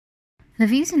The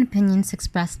views and opinions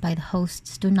expressed by the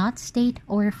hosts do not state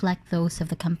or reflect those of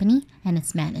the company and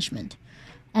its management.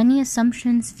 Any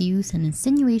assumptions, views, and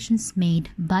insinuations made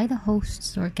by the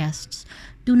hosts or guests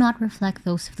do not reflect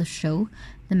those of the show,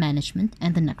 the management,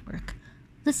 and the network.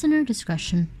 Listener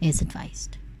discretion is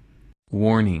advised.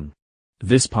 Warning.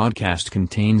 This podcast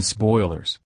contains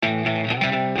spoilers.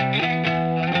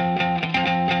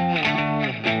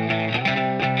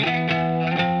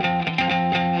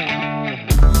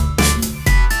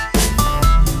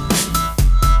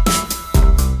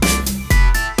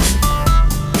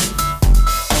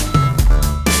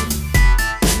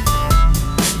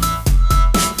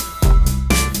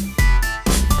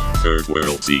 Third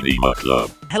World Cinema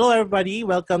Club. Hello everybody,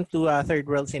 welcome to Third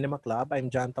World Cinema Club. I'm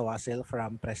John Tawasil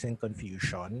from Present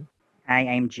Confusion. Hi,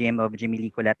 I'm Jim of Jimmy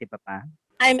Licolati Papa.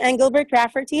 I'm Engelbert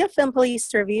Rafferty of Film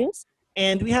Police Reviews.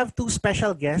 And we have two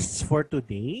special guests for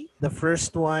today. The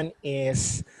first one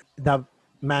is the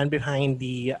man behind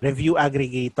the review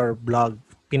aggregator blog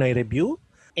Pinoy Review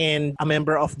and a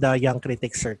member of the Young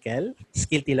Critics Circle,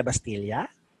 Skilty Labastilla.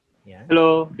 Yeah.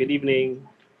 Hello, good evening.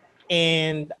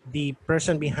 And the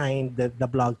person behind the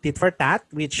blog Tit for Tat,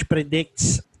 which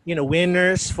predicts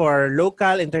winners for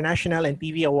local, international, and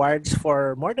TV awards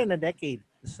for more than a decade.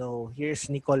 So here's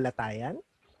Nicole Latayan.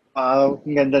 Wow,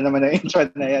 ang ganda naman ng intro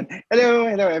na yan.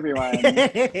 Hello everyone.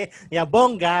 Yeah,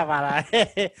 bongga para.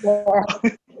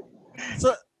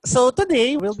 So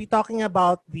today we'll be talking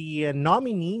about the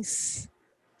nominations,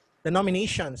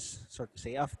 so to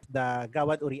say, of the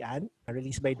Gawad Urian,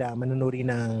 released by the manunuri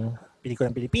ng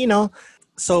Pelikulang Pilipino.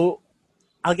 So,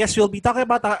 I guess we'll be talking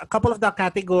about a couple of the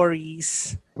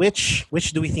categories. Which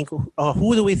do we think,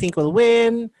 who do we think will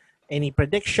win? Any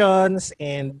predictions?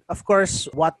 And of course,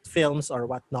 what films or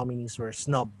what nominees were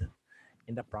snubbed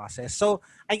in the process. So,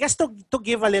 I guess to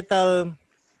give a little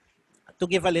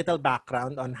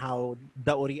background on how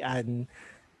the Urian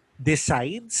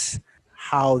decides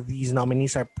how these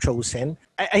nominees are chosen.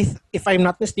 If I'm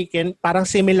not mistaken, parang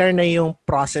similar na yung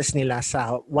process nila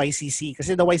sa YCC.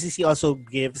 Kasi the YCC also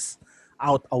gives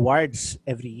out awards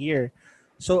every year.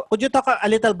 So, could you talk a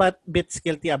little bit,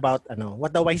 Skilty, about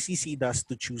what the YCC does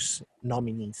to choose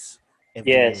nominees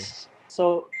every year? Yes.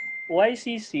 So,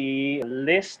 YCC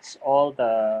lists all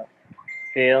the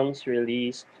films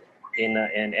released in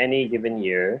any given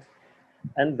year.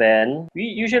 And then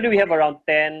we have around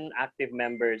 10 active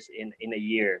members in a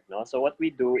year. No? So what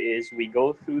we do is we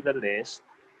go through the list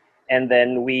and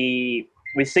then we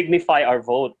signify our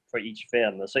vote for each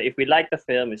film. So if we like the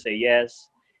film, we say yes.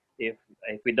 If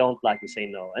we don't like, we say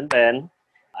no. And then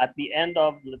at the end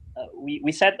of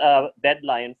we set a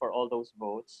deadline for all those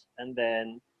votes, and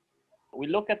then we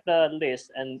look at the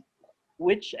list, and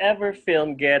whichever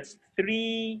film gets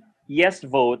 3 yes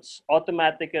votes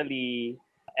automatically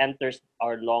enters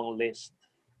our long list.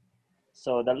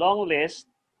 So the long list,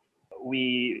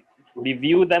 we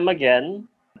review them again,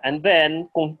 and then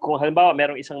kung halimbawa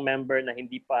merong isang member na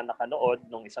hindi pa nakanood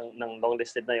ng long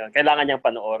listed na yon, kailangan niyang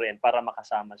panoorin para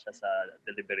makasama siya sa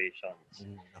deliberations.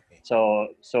 Okay.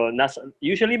 So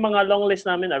usually mga long list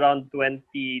namin around 20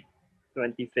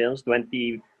 films,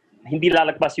 hindi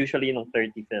lalagpas usually ng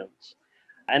 30 films.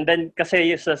 And then,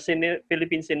 kasi sa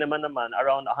Philippine cinema naman,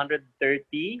 around 130,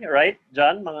 right,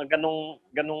 John? Mga ganong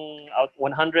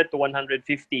 100 to 150,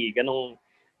 ganong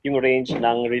yung range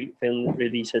ng film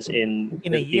releases in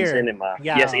a Philippine year. cinema.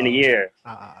 Yeah. Yes, in a year.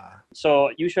 Ah.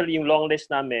 So, usually yung long list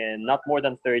namin, not more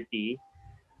than 30.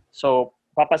 So,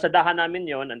 papasadahan namin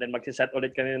yon, and then magsiset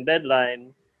ulit kami ng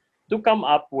deadline to come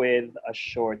up with a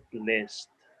short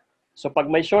list. So, pag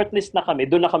may short list na kami,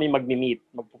 doon na kami magmi-meet,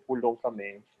 magpupulong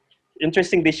kami.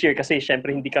 Interesting this year kasi syempre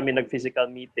hindi kami nag-physical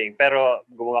meeting, pero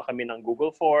gumawa kami ng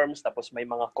Google Forms, tapos may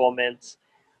mga comments,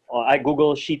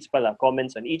 Google Sheets pala,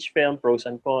 comments on each film, pros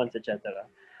and cons, etc.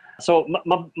 So,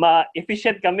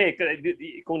 ma-efficient kami.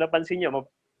 Kung napansin nyo,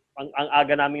 ang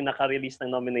aga naming naka-release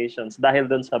ng nominations dahil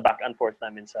doon sa back and forth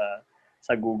namin sa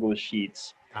Google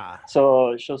Sheets.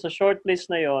 So sa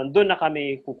shortlist na yon, doon na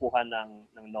kami kukuha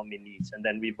ng nominees, and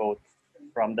then we vote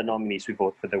from the nominees, we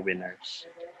vote for the winners.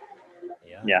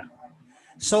 Yeah.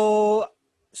 So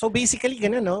basically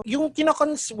ganun, no? Yung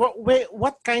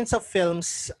what kinds of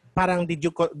films parang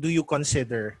do you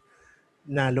consider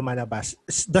na lumalabas?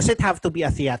 Does it have to be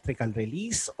a theatrical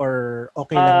release or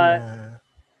okay lang na?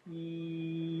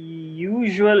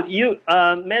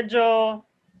 Medyo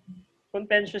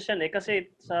contentious yan kasi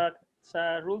sa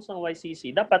rules ng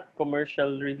YCC dapat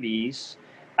commercial release,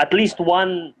 at least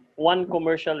one one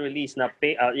commercial release na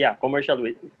commercial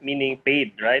meaning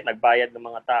paid, right? Nagbayad ng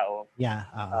mga tao. Yeah.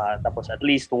 Tapos at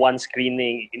least one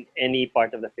screening in any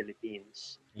part of the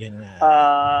Philippines. Yun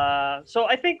nga. So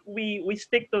I think we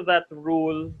stick to that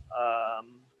rule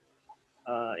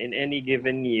in any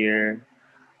given year.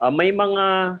 May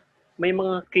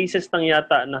mga cases nang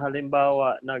yata na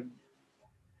halimbawa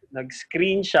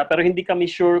nag-screen siya pero hindi kami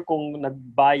sure kung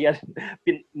nagbayad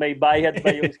may bayad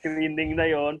ba yung screening na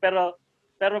yon, pero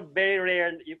very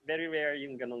rare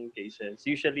yung ganong cases.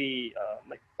 Usually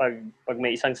pag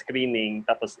may isang screening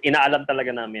tapos inaalam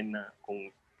talaga namin na kung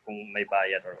may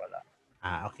bayad or wala.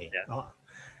 Okay. Yeah.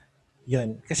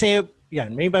 Yun. Kasi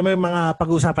yan, may mga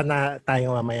pag-uusapan na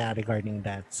tayo mamaya regarding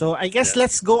that. So I guess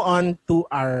let's go on to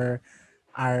our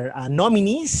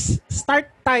nominees.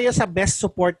 Start tayo sa Best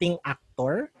Supporting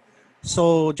Actor.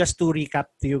 So just to recap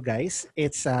to you guys,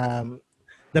 it's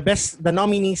the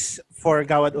nominees for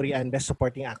Gawad Urian Best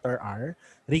Supporting Actor are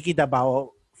Ricky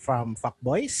Dabao from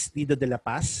Fuckboys, Dido de la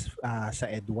Paz sa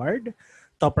Edward,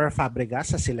 Topper Fabregas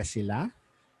sa Sila Sila,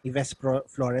 Yves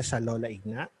Flores sa Lola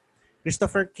Igna,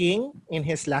 Christopher King in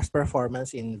his last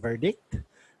performance in Verdict,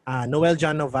 Noel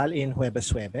John Noval in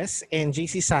Huwebes Huwebes, and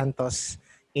JC Santos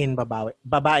in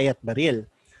Babae at Baril.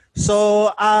 So,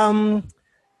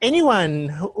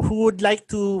 anyone who would like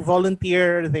to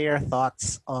volunteer their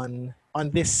thoughts on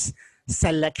this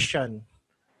selection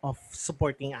of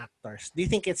supporting actors? Do you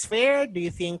think it's fair? Do you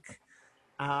think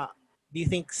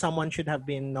someone should have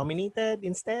been nominated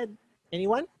instead?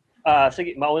 Anyone?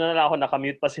 Sige, mauna na lang ako,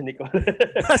 nakamute pa si Nicole.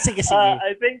 Sige.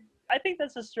 I think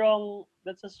that's a strong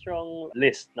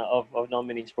list of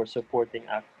nominees for supporting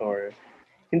actor.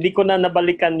 Hindi ko na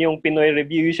nabalikan yung Pinoy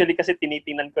Review. Usually kasi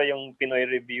tinitingnan ko yung Pinoy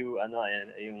Review,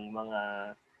 yung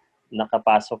mga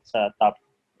nakapasok sa top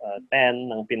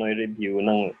 10 ng Pinoy Review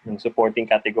ng supporting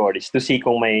categories to see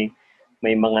kung may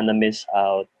mga na-miss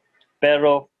out.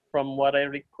 Pero from what I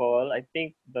recall, I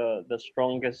think the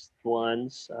strongest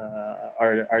ones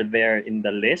are there in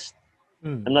the list.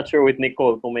 I'm not sure with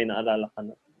Nicole kung may naalala ka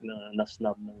na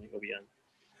snub ng Urian.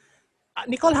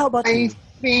 Nicole, how about you? I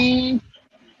think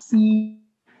si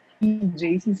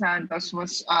JC Santos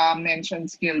was mentioned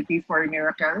guilty for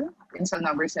Miracle in cell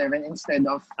number 7 instead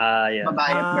of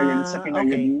Babae at Baril sa Pinoy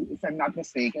Review, if I'm not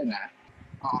mistaken.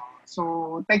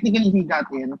 So technically he got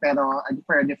in pero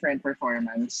for a different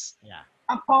performance. Yeah.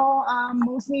 Ako,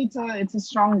 mostly it's a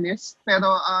strong list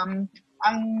pero ang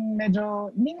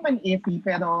medyo hindi naman iffy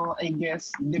pero I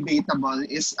guess debatable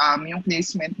is yung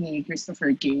placement ni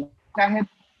Christopher King. Kahit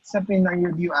sa Pinoy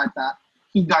Review ata,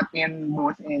 he got in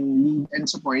both in lead and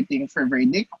supporting for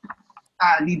Verdict.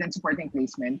 Lead and supporting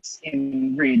placements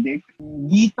in Verdict.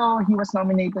 Dito, he was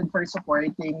nominated for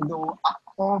supporting, though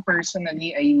ako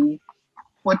personally, I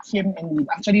put him in lead.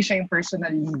 Actually, siya yung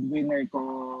personal lead winner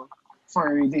ko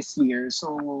for this year.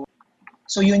 So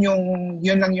yun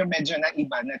lang yung medyo na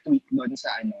iba na tweak doon sa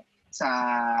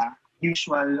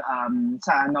usual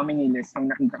sa nominee list nung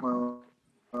nakita ko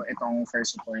itong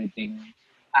first supporting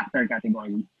actor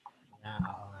category.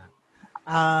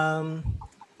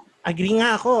 Agree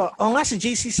nga ako. Si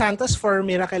JC Santos for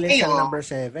Miracle in Cell number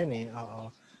 7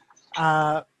 Oo.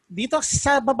 Dito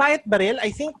sa Babae at Baril,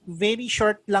 I think very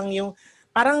short lang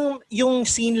parang yung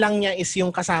scene lang niya is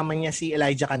yung kasama niya si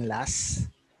Elijah Canlas.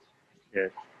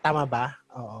 Yes. Tama ba?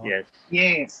 Oo.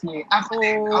 Yes. Ako,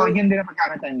 yun din ang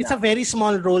pagkakatanda. It's a very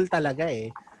small role talaga eh.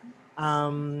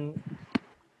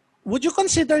 Would you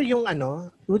consider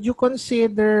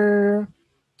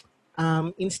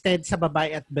instead sa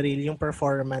Babae at Baril yung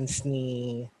performance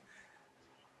ni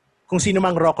kung sino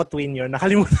mang Rocco Twin yun.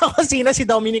 Nakalimutan ko si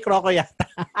Dominic Rocco yata.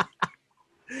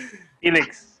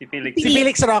 Si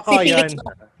Felix Rocco yun.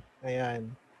 Ayan.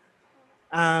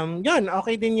 Yun,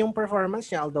 okay din yung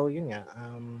performance niya although yun nga.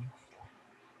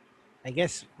 I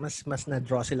guess mas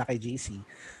na-draw sila kay JC.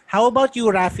 How about you,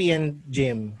 Rafi and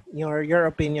Jim? Your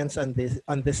opinions on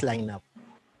this lineup?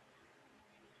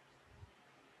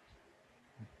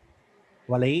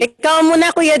 Walay? Ikaw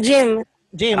muna, Kuya Jim.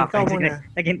 Okay, ikaw muna.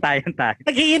 Naghintayan tayo.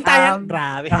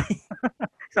 Grabe.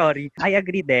 Sorry. I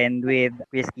agree then with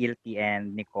Chris Guilty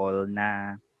and Nicole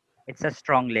na it's a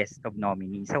strong list of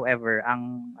nominees. However,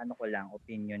 ang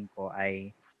opinion ko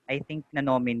ay I think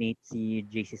na-nominate si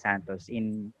JC Santos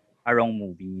in a wrong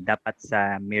movie. Dapat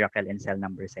sa Miracle in Cell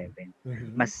number 7.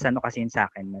 Mm-hmm. Mas kasi yun sa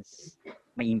akin, mas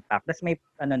may impact. Tapos may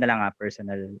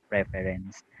personal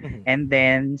preference. Mm-hmm. And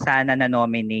then sana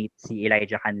na-nominate si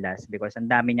Elijah Canlas because ang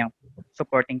dami niyang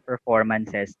supporting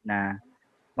performances na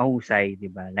mahusay, 'di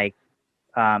ba? Like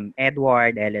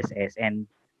Edward, LSS, and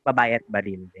Babae at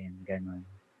Baril din, ganun.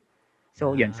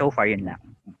 So yun, so far yun lang.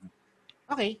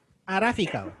 Okay. Rafi,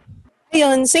 ikaw.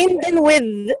 Ayun, same din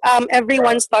with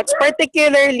everyone's thoughts,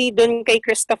 particularly dun kay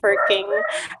Christopher King.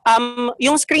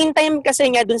 Yung screen time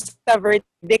kasi niya dun sa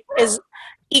verdict is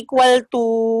equal to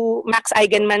Max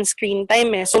Eigenman's screen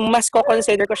time eh. So mas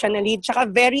ko-consider ko siya na lead. Tsaka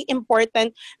very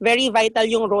important, very vital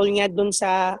yung role niya dun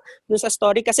sa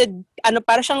story kasi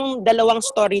para siyang dalawang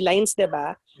storylines, 'di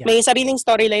ba? Yeah. May sariling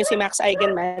storyline si Max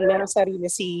Eigenman, meron sarili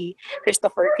si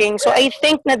Christopher King. So I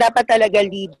think na dapat talaga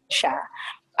lead siya.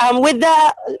 With the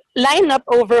lineup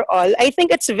overall, I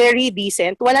think it's very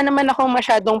decent. Wala naman akong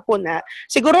masyadong puna.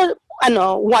 Siguro,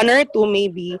 one or two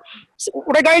maybe.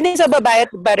 Regarding sa babae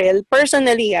at baril,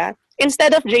 personally,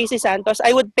 instead of JC Santos,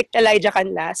 I would pick Elijah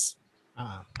Canlas.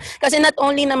 Kasi not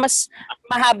only na mas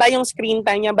mahaba yung screen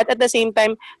time niya, but at the same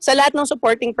time, sa lahat ng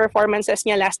supporting performances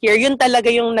niya last year, yun talaga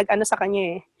yung nag-ano sa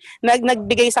kanya eh.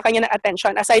 Nagbigay sa kanya ng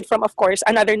attention, aside from, of course,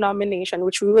 another nomination,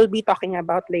 which we will be talking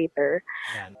about later.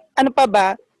 Ano pa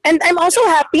ba? And I'm also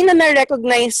happy na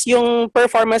na-recognize yung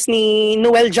performance ni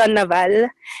Noel John Naval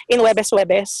in Huwebes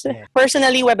Huwebes. Yeah.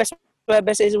 Personally, Huwebes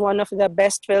Huwebes is one of the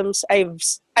best films I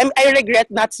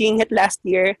regret not seeing it last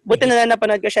year. Buti na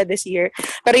napanood ko siya this year.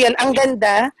 Pero yun, ang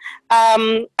ganda.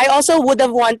 I also would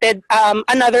have wanted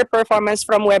another performance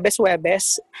from Huwebes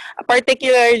Huwebes,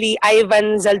 particularly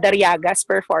Ivan Zaldariaga's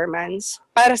performance.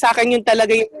 Para sa akin yun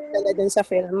talaga yung talaga sa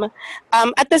film.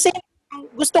 At the same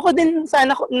gusto ko din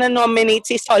sana na-nominate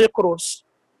si Sol Cruz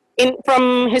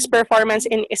from his performance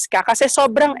in Iska kasi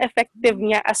sobrang effective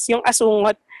niya as yung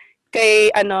asungot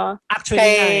kay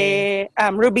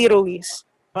Ruby Ruiz.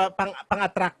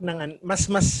 Pang-attract ng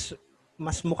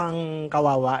mas mukhang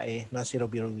kawawa si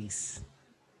Ruby Ruiz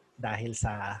dahil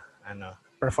sa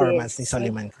performance ni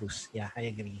Soliman Cruz. Yeah, I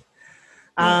agree.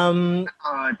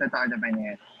 Totoo naman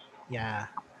yan. Yeah.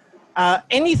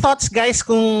 Any thoughts guys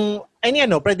kung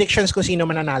predictions kung sino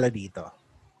mananalo dito?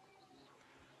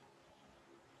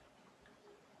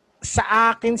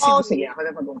 Sa akin siguro. Sige, ako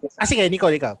na mag-umpisa. Sige,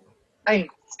 Nicole, ikaw. Ay,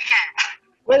 sige.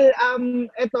 Well,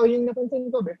 ito, yung napansin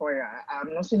ko before,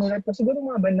 nung sinulat ko, siguro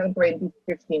mga bandang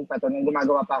 2015 pa to, nung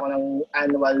gumagawa pa ako ng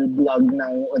annual blog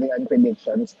ng Urian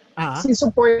Predictions. Si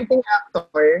supporting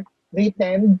actor, they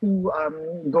tend to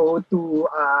go to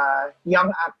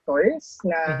young actors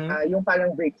na yung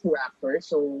parang breakthrough actors.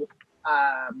 So,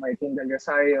 Martin Del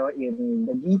Rosario in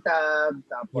The Gitab,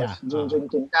 tapos Junjun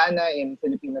Quintana in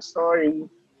Filipino Story,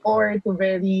 or to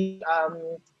very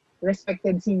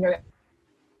respected senior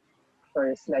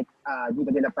actors like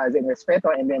Diva de la Paz in Respeto,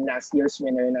 and then last year's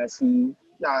winner na si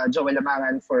Joel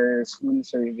Lamangan for School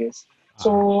Service.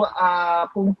 So,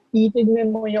 kung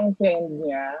titignan mo yung trend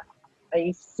niya,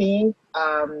 I think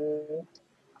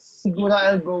siguro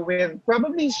I'll go with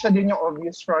probably siya din yung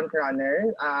obvious front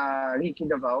runner, Ricky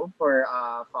Davao for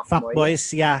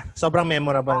Fuckboys. Yeah, sobrang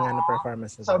memorable nga na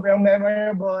performance. Sobrang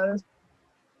memorable.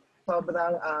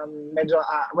 Sobrang medyo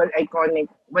iconic.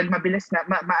 Well, mabilis na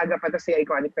maaga pa to si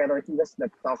iconic, pero he was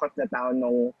the talk of the town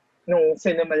nung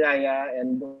Cinemalaya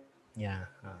and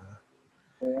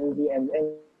and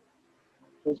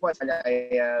he was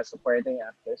a supporting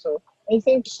actor. So I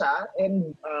think siya,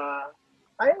 and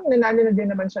parang nanalo na din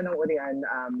naman siya ng Urian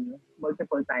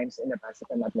multiple times in the past, if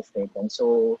I'm not mistaken.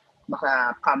 So,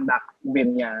 baka comeback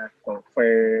win niya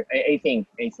for, I think.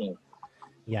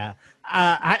 Yeah.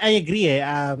 I agree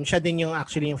siya din yung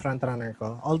actually yung front runner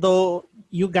ko. Although,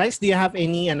 you guys, do you have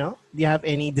any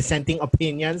dissenting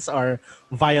opinions or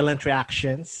violent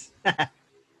reactions?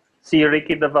 Si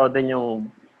Ricky Davao din yung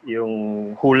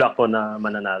hula ko na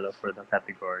mananalo for the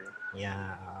category.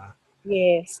 Yeah.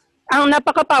 Yes. Ang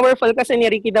napaka-powerful kasi ni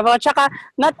Ricky Davao. Tsaka,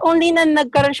 not only na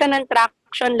nagkaroon siya ng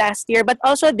traction last year, but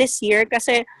also this year.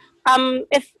 Kasi,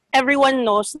 if everyone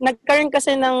knows, nagkaroon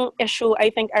kasi ng issue, I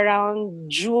think, around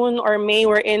June or May,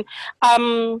 wherein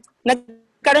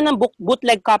nagkaroon ng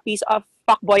bootleg copies of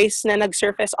Fuckboys na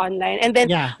nag-surface online. And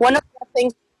then, one of the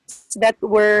things that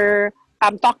were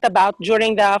talked about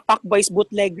during the Fuckboys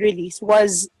bootleg release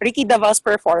was Ricky Davao's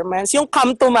performance. Yung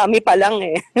Come to Mommy pa lang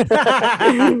eh.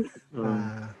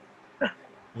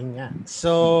 Yun nga.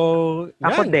 So,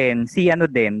 ako din,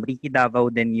 Ricky Davao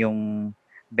din yung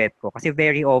bet ko. Kasi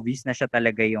very obvious na siya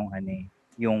talaga yung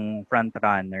yung front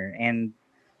runner. And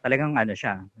talagang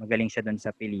siya, magaling siya dun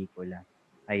sa pelikula.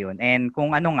 Ayun. And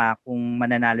kung kung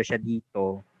mananalo siya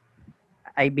dito,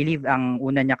 I believe ang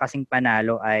una niya kasing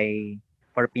panalo ay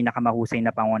for pinakamahusay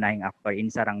na pangunahing actor in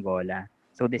Saranggola.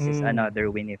 So this is another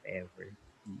win if ever.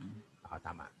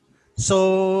 Tama.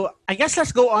 So, I guess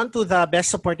let's go on to the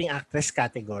Best Supporting Actress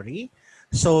category.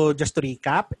 So, just to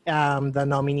recap, the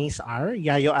nominees are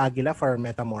Yayo Aguila for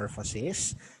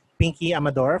Metamorphosis, Pinky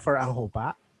Amador for Ang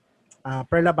Hupa,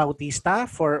 Perla Bautista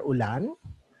for Ulan,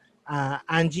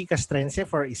 Angie Castrense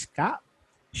for Iska,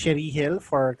 Sherry Hill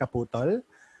for Kaputol,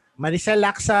 Maricel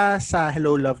Laksa sa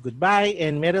Hello Love Goodbye,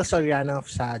 and Meryl Soriano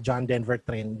sa John Denver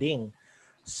Trending.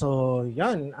 So,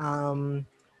 yun.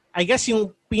 I guess yung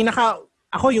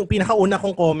pinakauna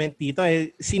kong comment dito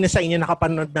sino sa inyo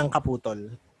nakapanood ng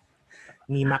Kaputol?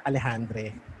 Ni Mac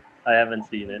Alejandre. I haven't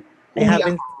seen it.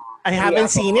 I haven't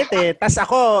seen it Tas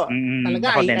ako,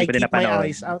 talaga, I keep my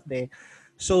eyes out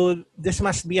So, this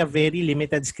must be a very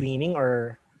limited screening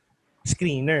or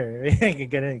screener.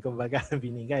 Ganun, kumbaga,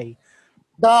 binigay.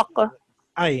 Doc.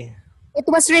 Ay. It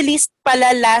was released pala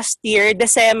last year,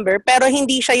 December, pero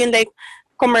hindi siya yung like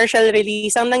commercial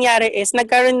release. Ang nangyari is,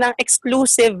 nagkaroon ng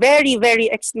exclusive, very, very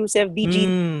exclusive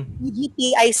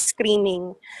DGTI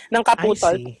screening ng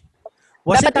Kaputol.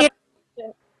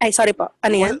 Sorry po.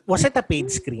 Ano yan? Was it a paid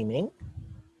screening?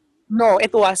 No,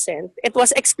 it wasn't. It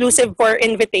was exclusive for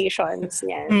invitations.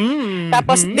 Yan.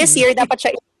 Tapos this year, dapat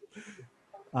siya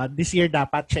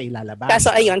ilalabas.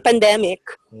 Kaso ayun, pandemic.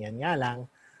 Yan nga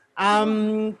lang.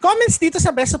 Comments dito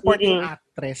sa Best Supporting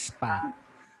Actress pa.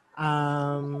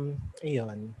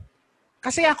 Ayun.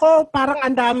 Kasi ako, parang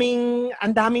ang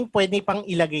daming pwede pang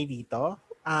ilagay dito.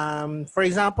 For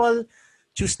example,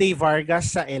 Tuesday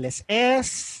Vargas sa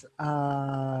LSS.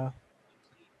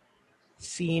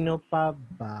 Sino pa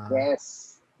ba?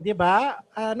 Yes. Di ba?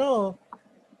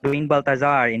 Dwayne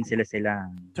Baltazar in Sila.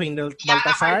 Dwayne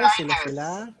Baltazar,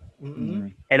 Sila.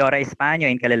 Elora Españo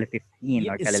in Kalel 15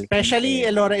 or Kalel 15. Especially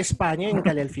Elora Españo in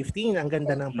Kalel 15. Ang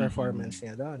ganda ng performance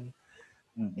niya doon.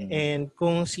 And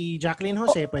kung si Jacqueline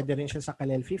Jose, pwede rin siya sa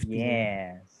Kalel 15.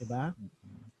 Yes. Diba?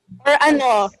 Or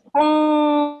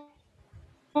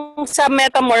kung sa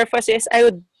Metamorphosis, I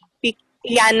would pick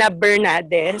Iana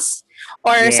Bernades.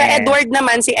 Or sa Edward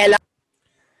naman, si Ella.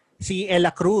 Si Ella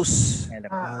Cruz.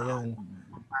 Ayun.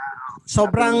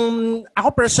 Sobrang, ako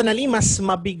personally, mas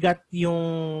mabigat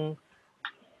yung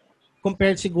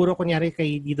compared siguro kunyari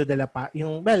kay Dido de la Paz.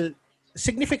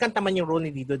 Significant naman yung role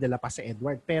ni Dido de la Paz sa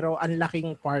Edward. Pero ang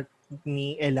laking part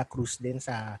ni Ella Cruz din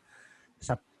sa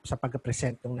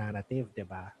pag-present ng narrative,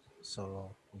 diba?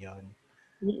 So, yun.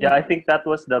 Yeah, I think that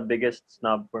was the biggest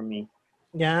snub for me.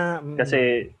 Yeah.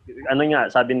 Kasi,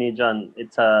 sabi ni John,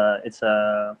 it's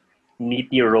a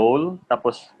meaty role,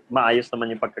 tapos maayos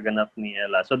naman yung pagkaganap ni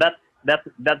Ella. So that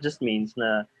just means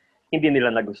na hindi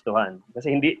nila nagustuhan.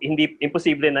 Kasi hindi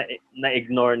imposible na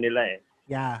ignore nila .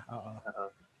 Yeah, oo.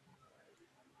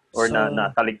 Or na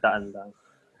kaligtaan lang.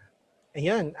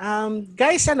 Ayun.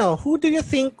 Guys, who do you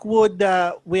think will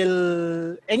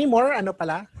any more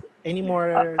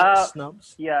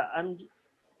snubs? Yeah,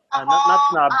 not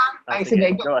snubs.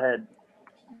 Sige, go ahead.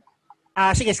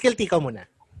 Sige, Skilty ka muna.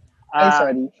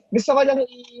 Sorry. Gusto ko lang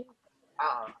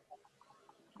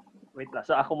Wait lang.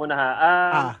 So ako muna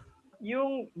ha.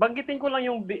 Yung banggitin ko lang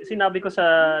yung sinabi ko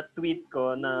sa tweet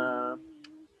ko na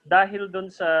dahil doon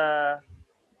sa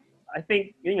I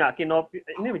think yun nga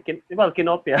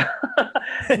kinopya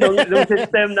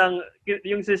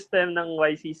yung system ng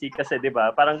YCC kasi 'di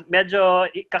ba? Parang medyo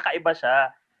kakaiba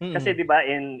siya. Kasi 'di ba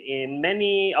in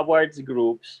many awards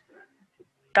groups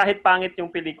kahit pangit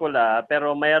yung pelikula,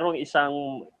 pero mayroong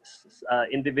isang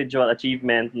individual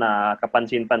achievement na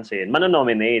kapansin-pansin,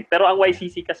 manonominate. Pero ang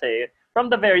YCC kasi,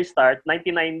 from the very start,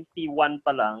 1991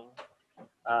 pa lang,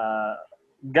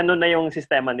 ganun na yung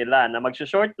sistema nila, na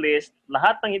mag-shortlist,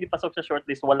 lahat ng hindi pasok sa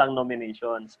shortlist, walang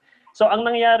nominations. So, ang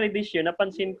nangyari this year,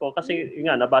 napansin ko, kasi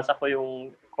nabasa ko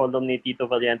yung column ni Tito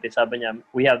Valiente, sabi niya,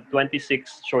 we have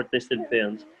 26 shortlisted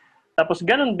films. Tapos,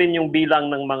 ganun din yung bilang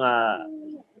ng mga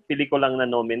pelikulang na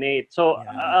nominate. So,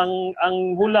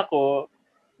 ang hula ko,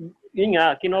 yun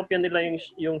nga, kinopya nila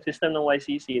yung system ng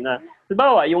YCC na,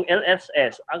 halimbawa, yung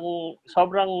LSS, ang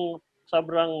sobrang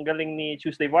galing ni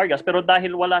Tuesday Vargas, pero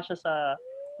dahil wala siya sa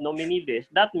nominee list,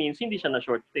 that means hindi siya na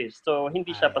shortlist. So,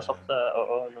 hindi siya pasok sa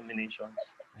nominations.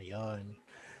 Ayun.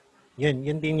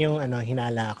 Yun din yung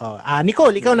hinala ko.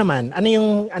 Nicole, ikaw naman,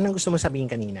 anong gusto mo sabihin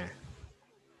kanina?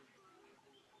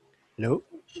 Hello?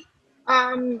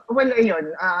 Well,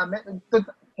 ayun.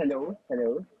 Hello?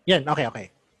 Yan, okay.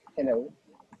 Hello?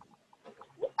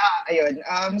 Ayun.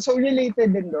 So,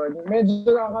 related din doon. Medyo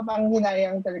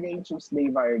nakakapanghinayang talaga yung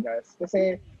Tuesday Vargas.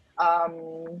 Kasi,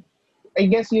 I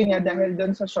guess yun nga, dahil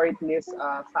doon sa shortlist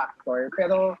factor.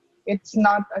 Pero, it's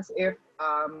not as if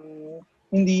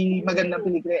hindi magandang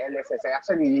pelikula yung LSS. I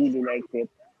actually really liked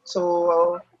it.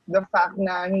 So, the fact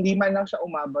na hindi man lang siya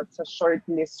umabot sa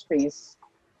shortlist phase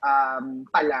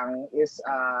pa lang is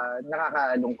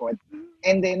nakakalungkot.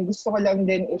 And then gusto ko lang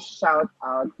din i-shout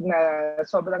out na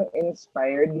sobrang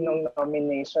inspired nung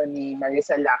nomination ni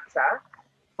Maricel Laksa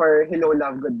for Hello,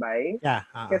 Love, Goodbye. Yeah.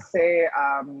 Kasi,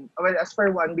 well, as for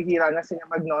one, bihira na sila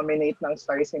mag-nominate ng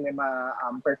Star Cinema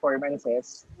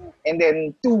performances. And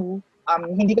then two,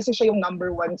 hindi kasi siya yung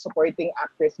number one supporting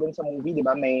actress dun sa movie, di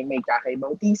ba? May Kakay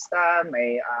Bautista,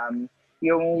 may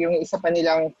yung isa pa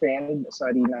nilang friend,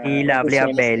 sorry na. Si Lovely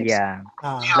Abelia.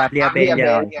 Lovely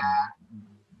Abelia.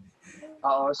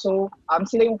 So,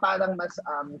 sila yung parang mas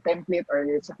template or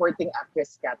supporting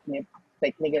actress catnip,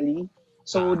 technically.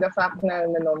 So, the fact na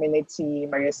na-nominate si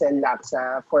Maricel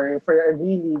Laksa for a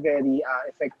really very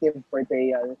effective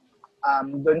portrayal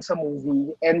dun sa movie.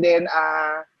 And then,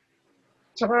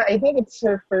 tsaka, I think it's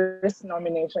her first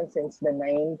nomination since the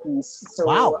 90s. So,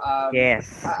 wow.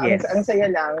 Yes. Ang saya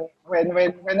lang when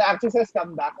the actresses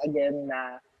come back again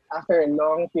na after a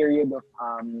long period of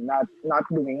not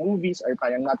doing movies or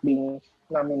parang not being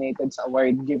nominated sa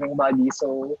award-giving body.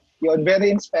 So, yun,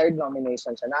 very inspired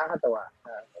nomination siya. Nakakatawa.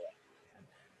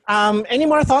 Any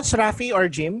more thoughts, Rafi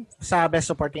or Jim, sa Best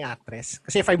Supporting Actress?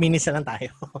 Kasi 5 minutes na lang tayo.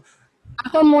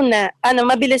 Ako muna,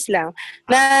 mabilis lang.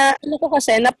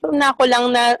 Ako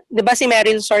lang na, di ba si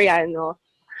Meryl Soriano,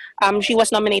 she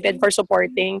was nominated for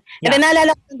supporting. And then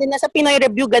naalala ko din na sa Pinoy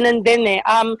Review, ganun din eh.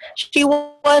 She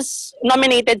was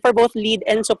nominated for both lead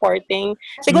and supporting.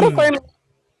 Siguro for me,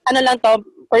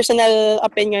 personal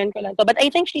opinion ko lang to. But I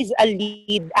think she's a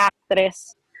lead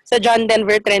actress sa John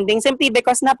Denver Trending simply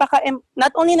because not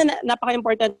only na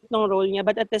napaka-important ng role niya,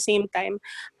 but at the same time,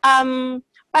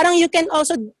 parang you can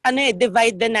also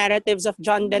divide the narratives of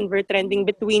John Denver Trending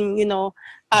between,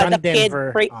 the kid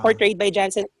portrayed by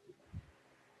Jansen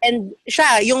and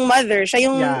siya, yung mother, siya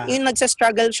yung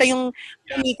nagsa-struggle, siya yung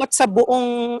umikot sa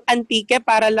buong Antique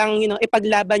para lang,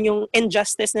 ipaglaban yung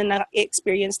injustice na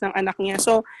na-experience ng anak niya.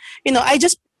 So, I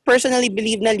just personally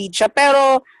believe na lead siya.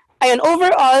 Pero, ayun,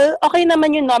 overall, okay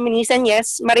naman yung nominees. And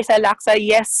yes, Maricel Laksa,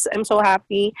 yes, I'm so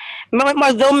happy.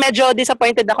 Although medyo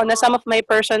disappointed ako na some of my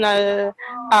personal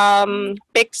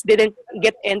picks didn't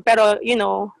get in. Pero,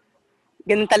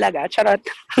 ganun talaga. Charot.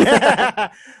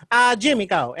 Jim,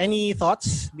 ikaw, any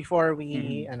thoughts before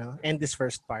we end this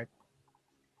first part?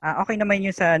 Okay naman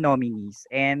yun sa nominees.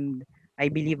 And I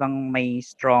believe ang may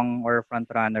strong or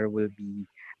frontrunner will be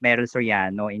Meryl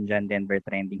Soriano in John Denver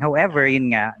Trending. However,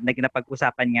 yun nga,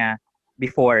 napag-usapan nga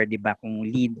before, di ba, kung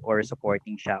lead or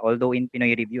supporting siya. Although in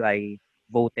Pinoy Review, I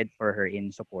voted for her in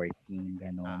supporting.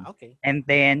 Gano'n. Okay. And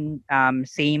then,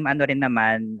 same rin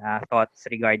naman, thoughts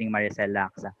regarding Maricel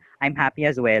Laksa. I'm happy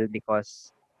as well because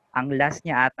ang last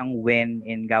niya atang win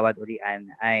in Gawad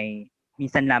Urian ay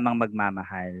Minsan Lamang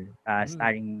Magmamahal,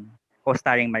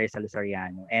 co-starring Maricel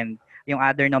Soriano. And yung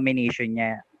other nomination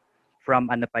niya, from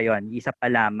isa pa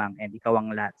lamang and Ikaw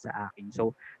Ang Lahat sa Akin.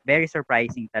 So, very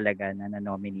surprising talaga na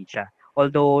na-nominate siya.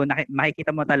 Although, makikita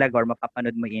mo talaga or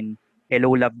mapapanood mo in Hello,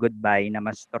 Love, Goodbye na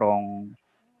mas strong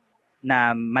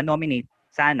na manominate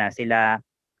sana sila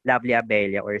Lovely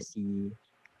Abelia or si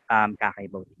Kakay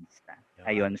Bautista.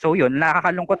 Ayun. So, yun.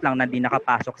 Nakakalungkot lang na di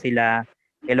nakapasok sila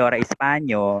Elora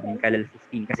Españo in Kalal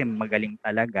 15 kasi magaling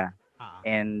talaga.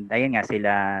 And ayun nga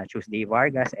sila Tuesday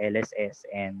Vargas, LSS,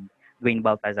 and Dwayne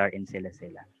Baltazar and sila.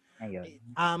 Ayun.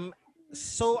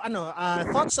 So,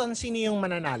 thoughts on sino yung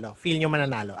mananalo? Feel nyo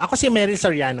mananalo? Ako si Meryl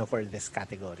Soriano for this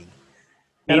category.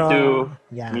 Pero, me too.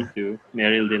 Yeah. Me too.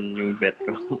 Meryl din yung bet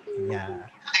ko. Yeah.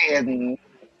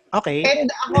 Okay. And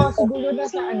ako siguro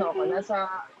nasa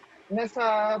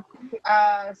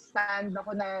stand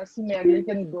ako na si Meryl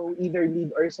can go either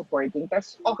lead or supporting.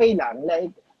 Tas okay lang.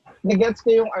 Like, nagets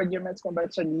ko yung arguments kung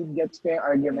bakit siya lead, gets ko yung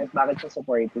arguments bakit siya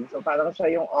supporting. So parang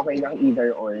siya yung okay lang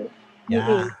either or.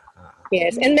 Yeah.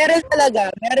 Yes, and Meryl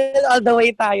talaga. Meryl all the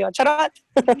way tayo. Charot!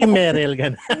 Meryl,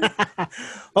 gan.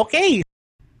 Okay.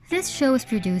 This show is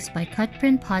produced by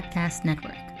Cutprint Podcast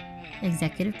Network.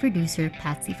 Executive producer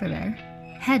Patsy Ferrer.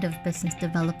 Head of Business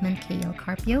Development KL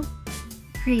Carpio.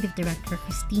 Creative Director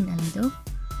Christine Alido.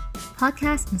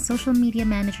 Podcast and Social Media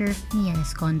Manager Nia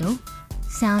Escondo.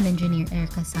 Sound Engineer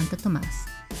Erica Santo Tomas.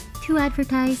 To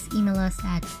advertise, email us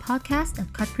at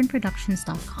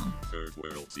podcast@cutprintproductions.com. Third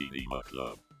World Cinema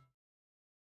Club.